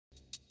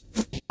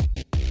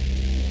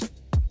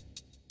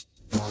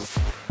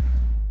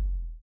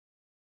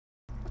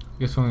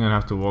Guess I'm gonna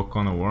have to walk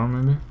on a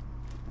worm, maybe?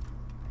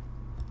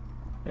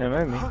 Yeah,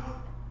 maybe.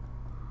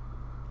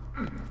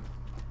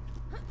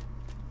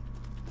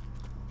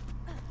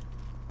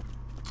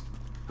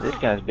 This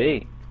guy's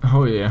big.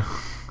 Oh yeah.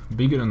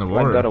 Bigger than the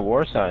Like water. got a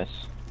war size.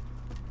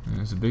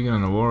 Yeah, it's bigger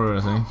than the water, I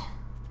think.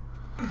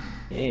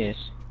 Yes.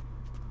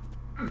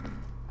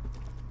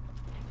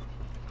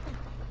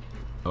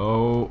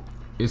 Oh,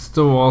 it's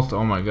the vault.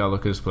 Oh my god,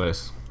 look at this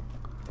place.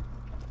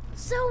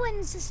 So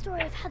ends the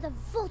story of how the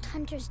Vault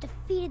Hunters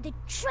defeated the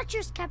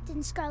treacherous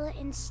Captain Scarlett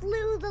and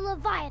slew the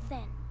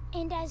Leviathan.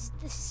 And as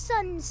the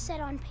sun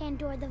set on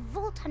Pandora, the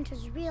Vault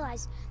Hunters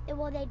realized that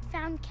while they'd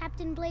found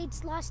Captain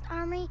Blade's lost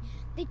armory,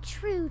 the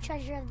true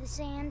treasure of the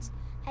sands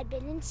had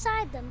been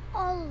inside them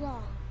all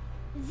along.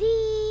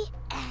 The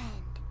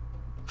end.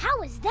 How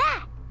was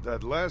that?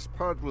 That last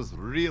part was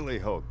really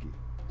hokey.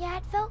 Yeah,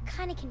 it felt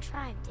kind of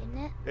contrived, didn't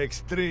it?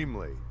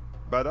 Extremely.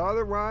 But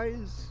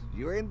otherwise,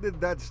 you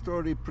ended that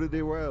story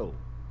pretty well.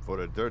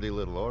 For a dirty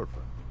little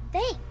orphan.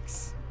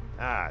 Thanks.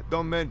 Ah,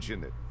 don't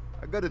mention it.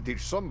 I gotta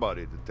teach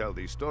somebody to tell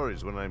these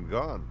stories when I'm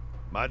gone.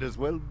 Might as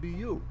well be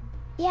you.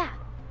 Yeah.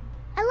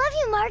 I love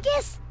you,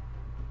 Marcus.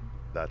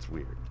 That's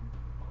weird.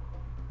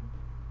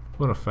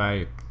 What a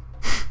faggot.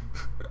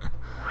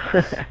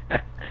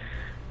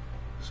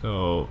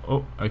 So,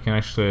 oh, I can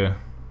actually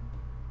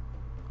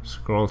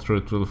scroll through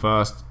it real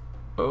fast.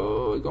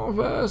 Oh, it's going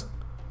fast.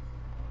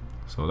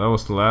 So that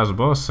was the last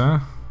boss, huh?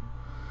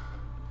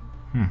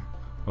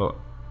 Well,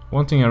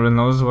 one thing I really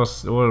noticed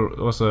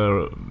was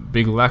a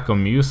big lack of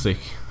music,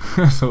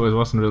 so it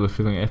wasn't really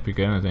feeling epic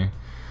or anything.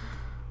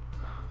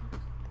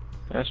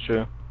 That's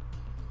true.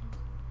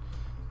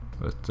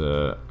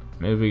 But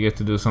maybe we get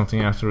to do something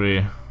after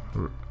we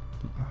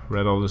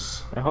read all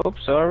this. I hope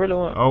so. I really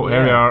want. Oh, yeah.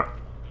 here we are.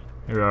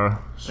 Here we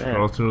are.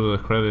 Scroll Man. through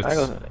the credits.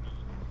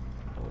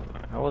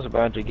 I was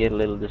about to get a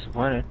little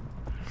disappointed.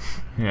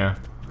 Yeah.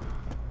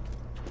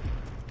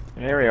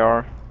 Here we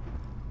are.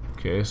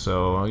 Okay,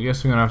 so I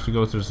guess we're gonna have to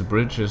go through the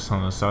bridges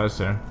on the sides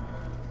there.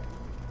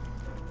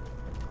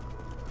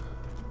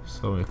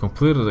 So we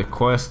completed the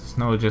quest,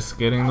 now we're just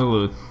getting the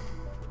loot.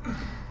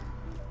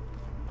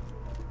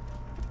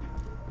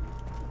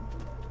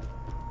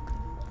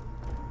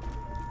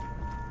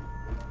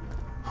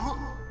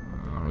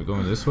 Are we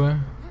going this way?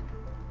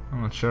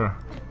 I'm not sure.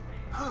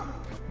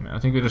 I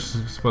think we're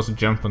just supposed to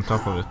jump on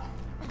top of it.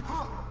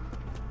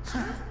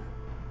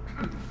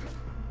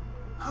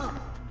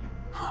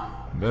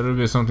 Better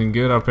be something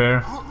good up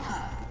here.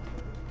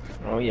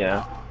 Oh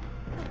yeah.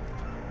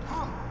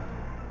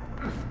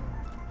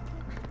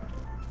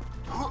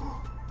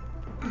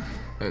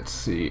 Let's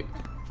see.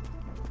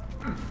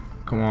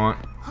 Come on.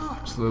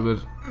 Just a little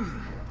bit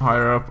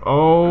higher up.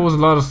 Oh, there's a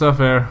lot of stuff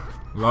here.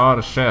 A lot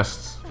of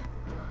chests.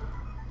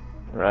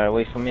 Right,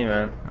 wait for me,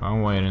 man.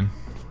 I'm waiting.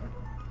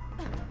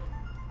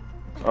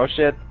 Oh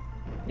shit.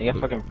 You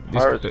got fucking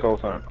pirate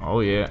skulls on.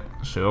 Oh yeah.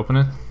 Should I open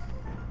it?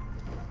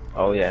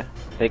 Oh yeah.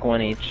 Take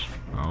one each.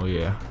 Oh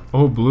yeah.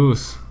 Oh,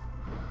 blues.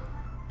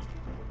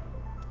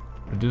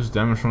 Reduce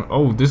damage from.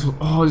 Oh, this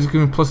is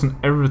giving plus on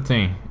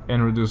everything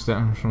and reduce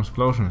damage from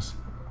explosions.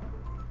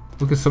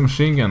 Look at some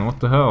machine gun. What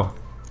the hell?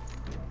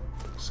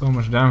 So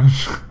much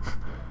damage.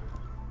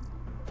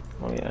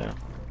 Oh yeah.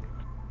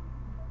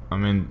 I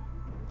mean,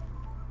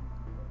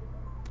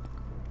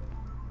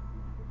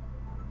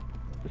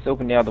 let's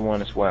open the other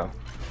one as well.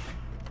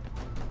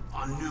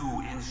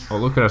 oh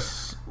look at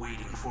us.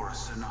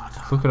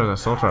 Look at that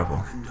assault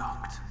rifle.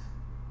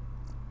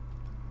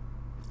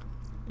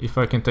 If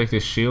I can take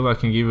this shield, I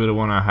can give you the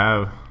one I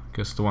have,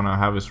 because the one I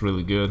have is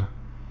really good.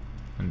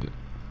 And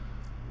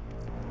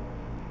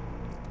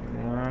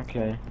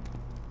Okay.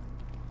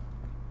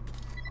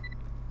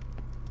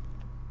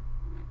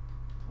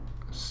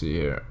 let's see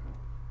here.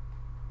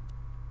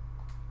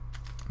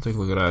 Take a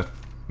look at that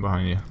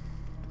behind you.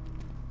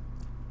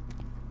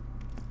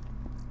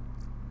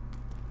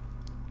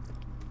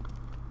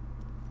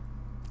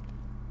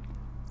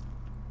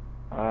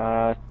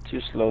 Too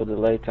slow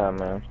delay time,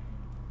 man.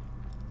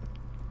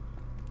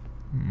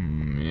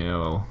 Yeah,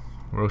 well,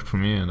 worked for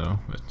me though,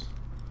 but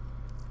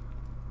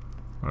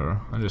or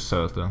I just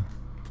sell it then.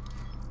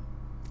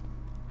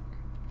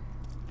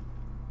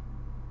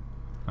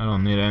 I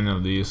don't need any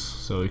of these,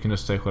 so we can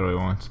just take what we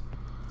want.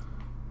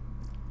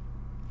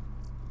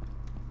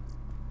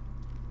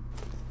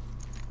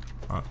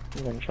 I'm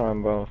gonna try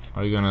them both.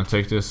 Are you gonna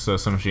take this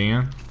submachine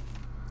gun?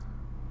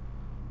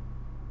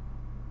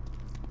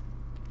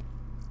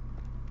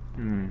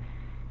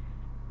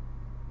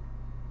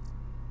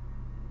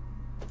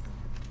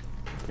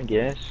 I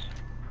guess.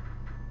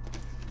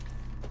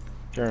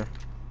 Sure.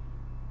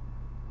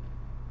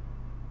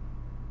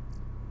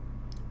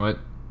 What?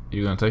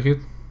 You gonna take it?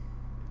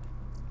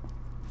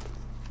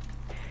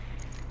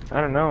 I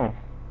don't know.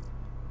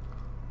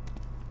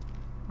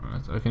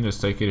 Alright, I can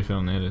just take it if you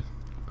don't need it.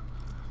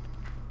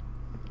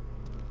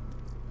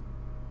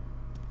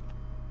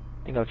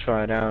 I think I'll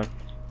try it out.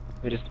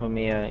 You just told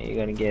me you're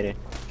gonna get it.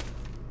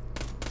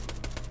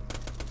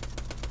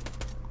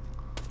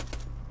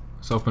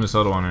 Let's open this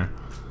other one here.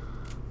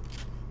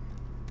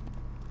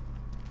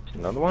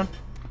 Another one?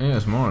 Yeah,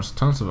 there's more. There's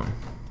tons of them.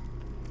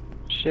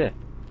 Shit.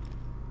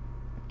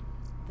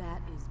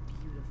 That is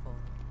beautiful.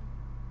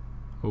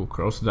 Oh,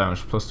 corrosive damage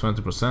plus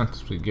 20%.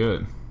 That's pretty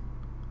good.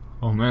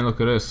 Oh man,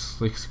 look at this.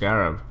 Slick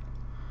Scarab.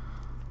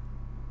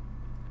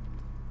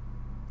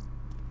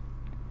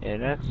 Yeah,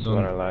 that's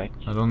what I like.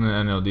 I don't need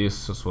any of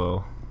these as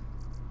well.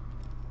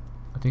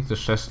 I think the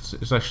chests,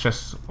 it's like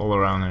chests all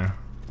around here.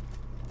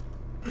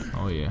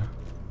 Oh yeah.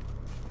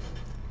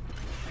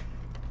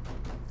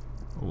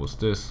 What's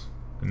this?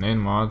 Grenade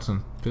mods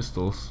and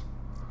pistols.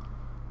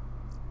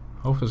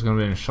 Hope there's gonna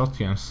be any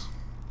shotguns.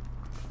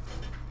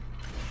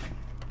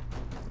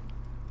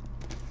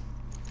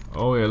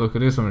 Oh yeah, look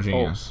at this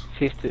machine guns.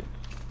 50%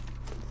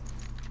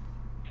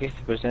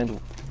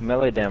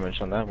 melee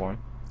damage on that one.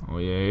 Oh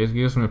yeah, it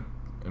gives me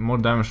more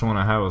damage than what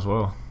I have as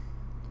well.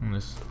 On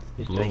this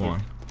Just blue take it.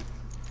 one.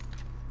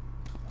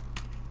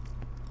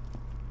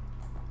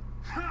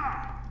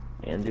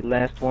 And the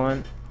last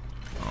one.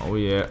 Oh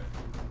yeah.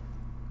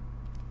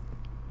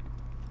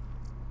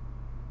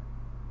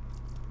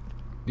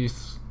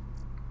 These,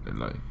 they're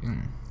like,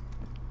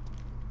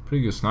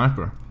 pretty good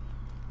sniper.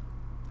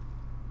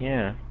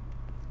 Yeah.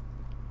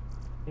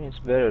 It's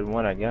better than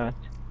what I got.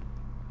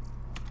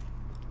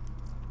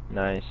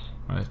 Nice.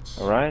 Right.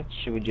 Alright,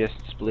 should we just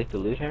split the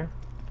loot here?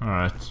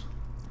 Alright.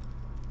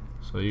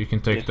 So you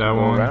can take Just that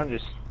go one. around,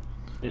 just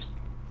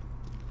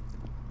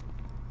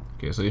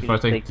Okay, so if you I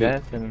just take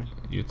that and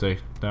you take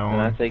that I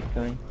one. take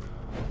the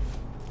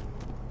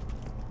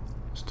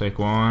Just take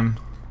one.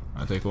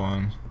 I take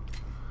one.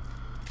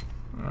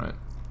 Alright.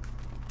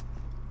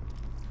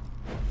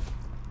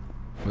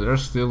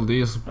 There's still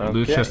these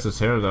loot Okay. chests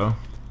here though.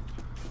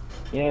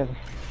 Yeah.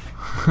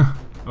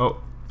 Oh,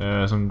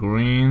 some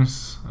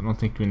greens. I don't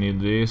think we need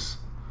these.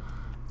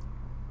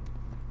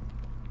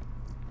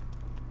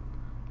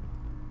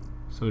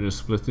 So we just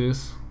split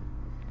these.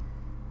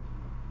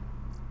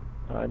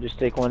 Just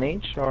take one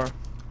each, or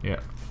Yeah.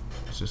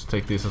 Let's just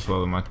take these as well.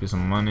 There might be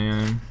some money in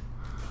them.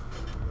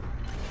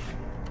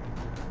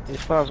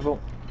 it's possible.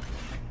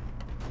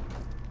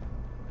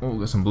 Oh,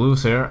 there's some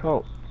blues here.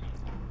 Oh,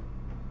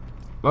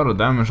 A lot of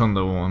damage on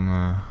the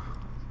one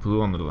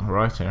blue on the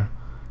right here.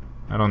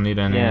 I don't need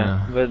any.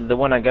 yeah, but the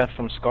one I got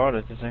from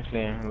Scarlett is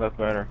actually a lot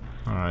better.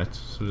 Alright,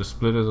 so just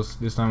split it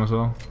this time as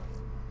well.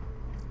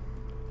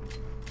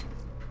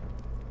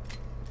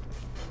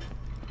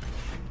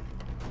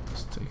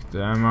 Let's take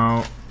the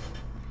ammo.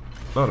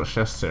 A lot of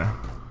chests here.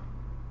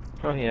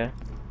 Oh yeah.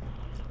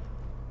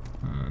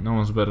 No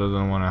one's better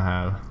than one I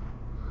have.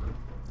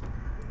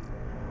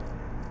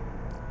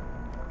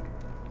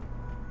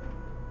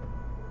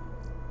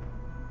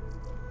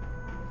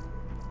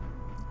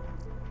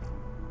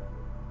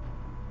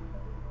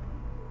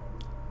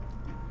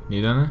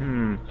 Need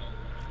any?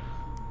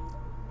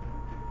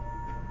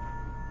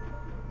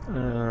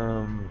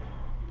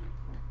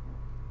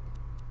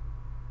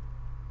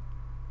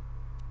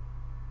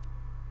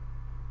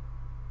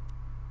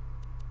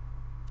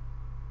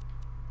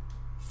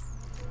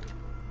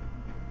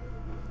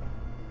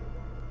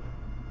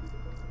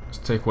 Let's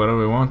take whatever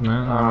we want,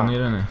 man. I don't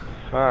need any.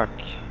 Fuck.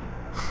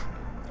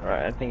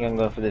 Alright, I think I'm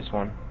going for this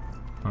one.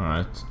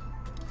 Alright.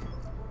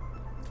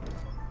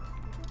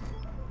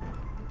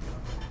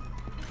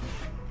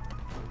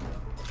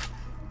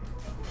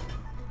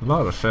 A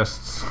lot of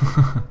chests.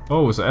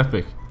 Oh, it's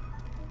epic.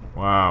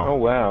 Wow. Oh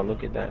wow,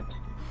 look at that.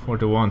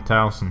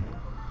 41,000.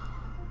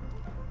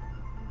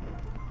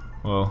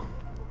 Well,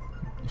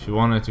 if you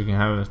want it, you can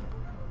have it.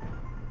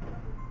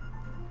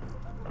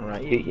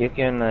 Alright, you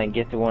can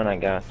get the one I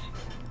got.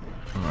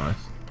 Alright.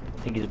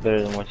 I think it's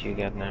better than what you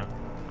got now.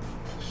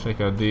 Check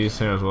out these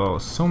here as well.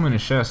 So many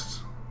chests.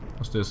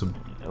 What's this? A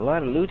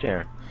lot of loot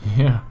here.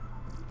 Yeah.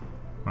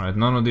 Alright,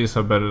 none of these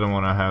are better than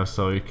what I have,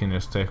 so you can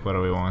just take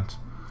whatever you want.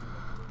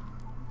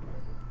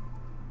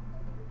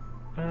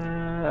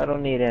 I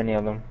don't need any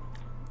of them.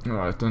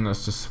 Alright, then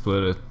let's just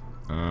split it.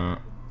 I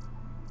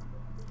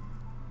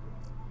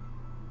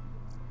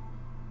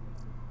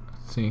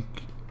think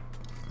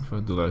if I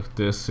do like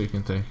this, you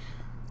can take.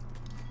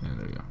 Yeah,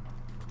 there you go.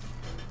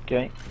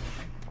 Okay.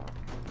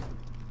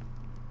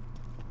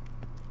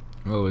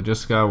 Well, we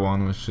just got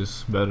one, which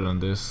is better than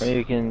this. So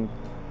you can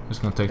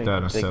Just gonna take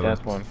that and take sell that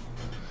it. one.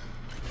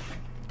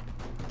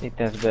 I think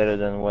that's better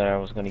than what I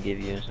was gonna give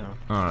you, so.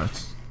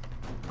 Alright.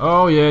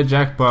 Oh yeah,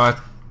 jackpot.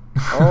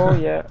 Oh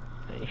yeah.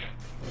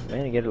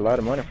 Man, you get a lot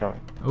of money from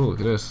it. Oh, look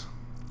at this.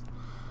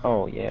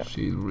 Oh yeah.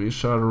 Shield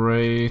reshot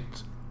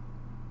rate.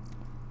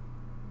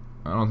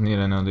 I don't need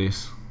any of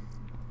these.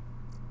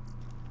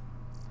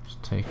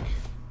 Just take.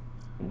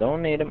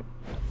 Don't need them.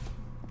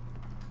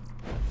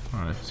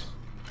 Alright.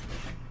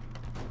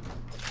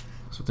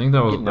 So I think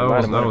that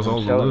was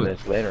all the loot.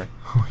 This later.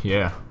 Oh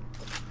yeah.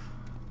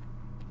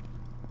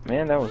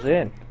 Man, that was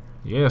it.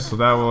 Yeah, so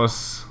that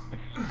was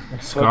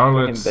That's what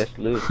fucking Scarlett's best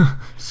loot.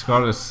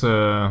 Scarlett's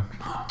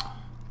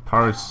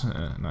pirates,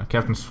 no,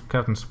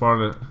 Captain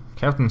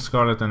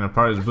Scarlett and her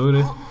pirates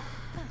booty.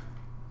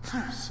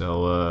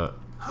 So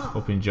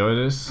hope you enjoy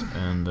this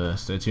and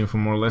stay tuned for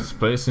more Let's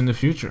Plays in the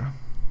future.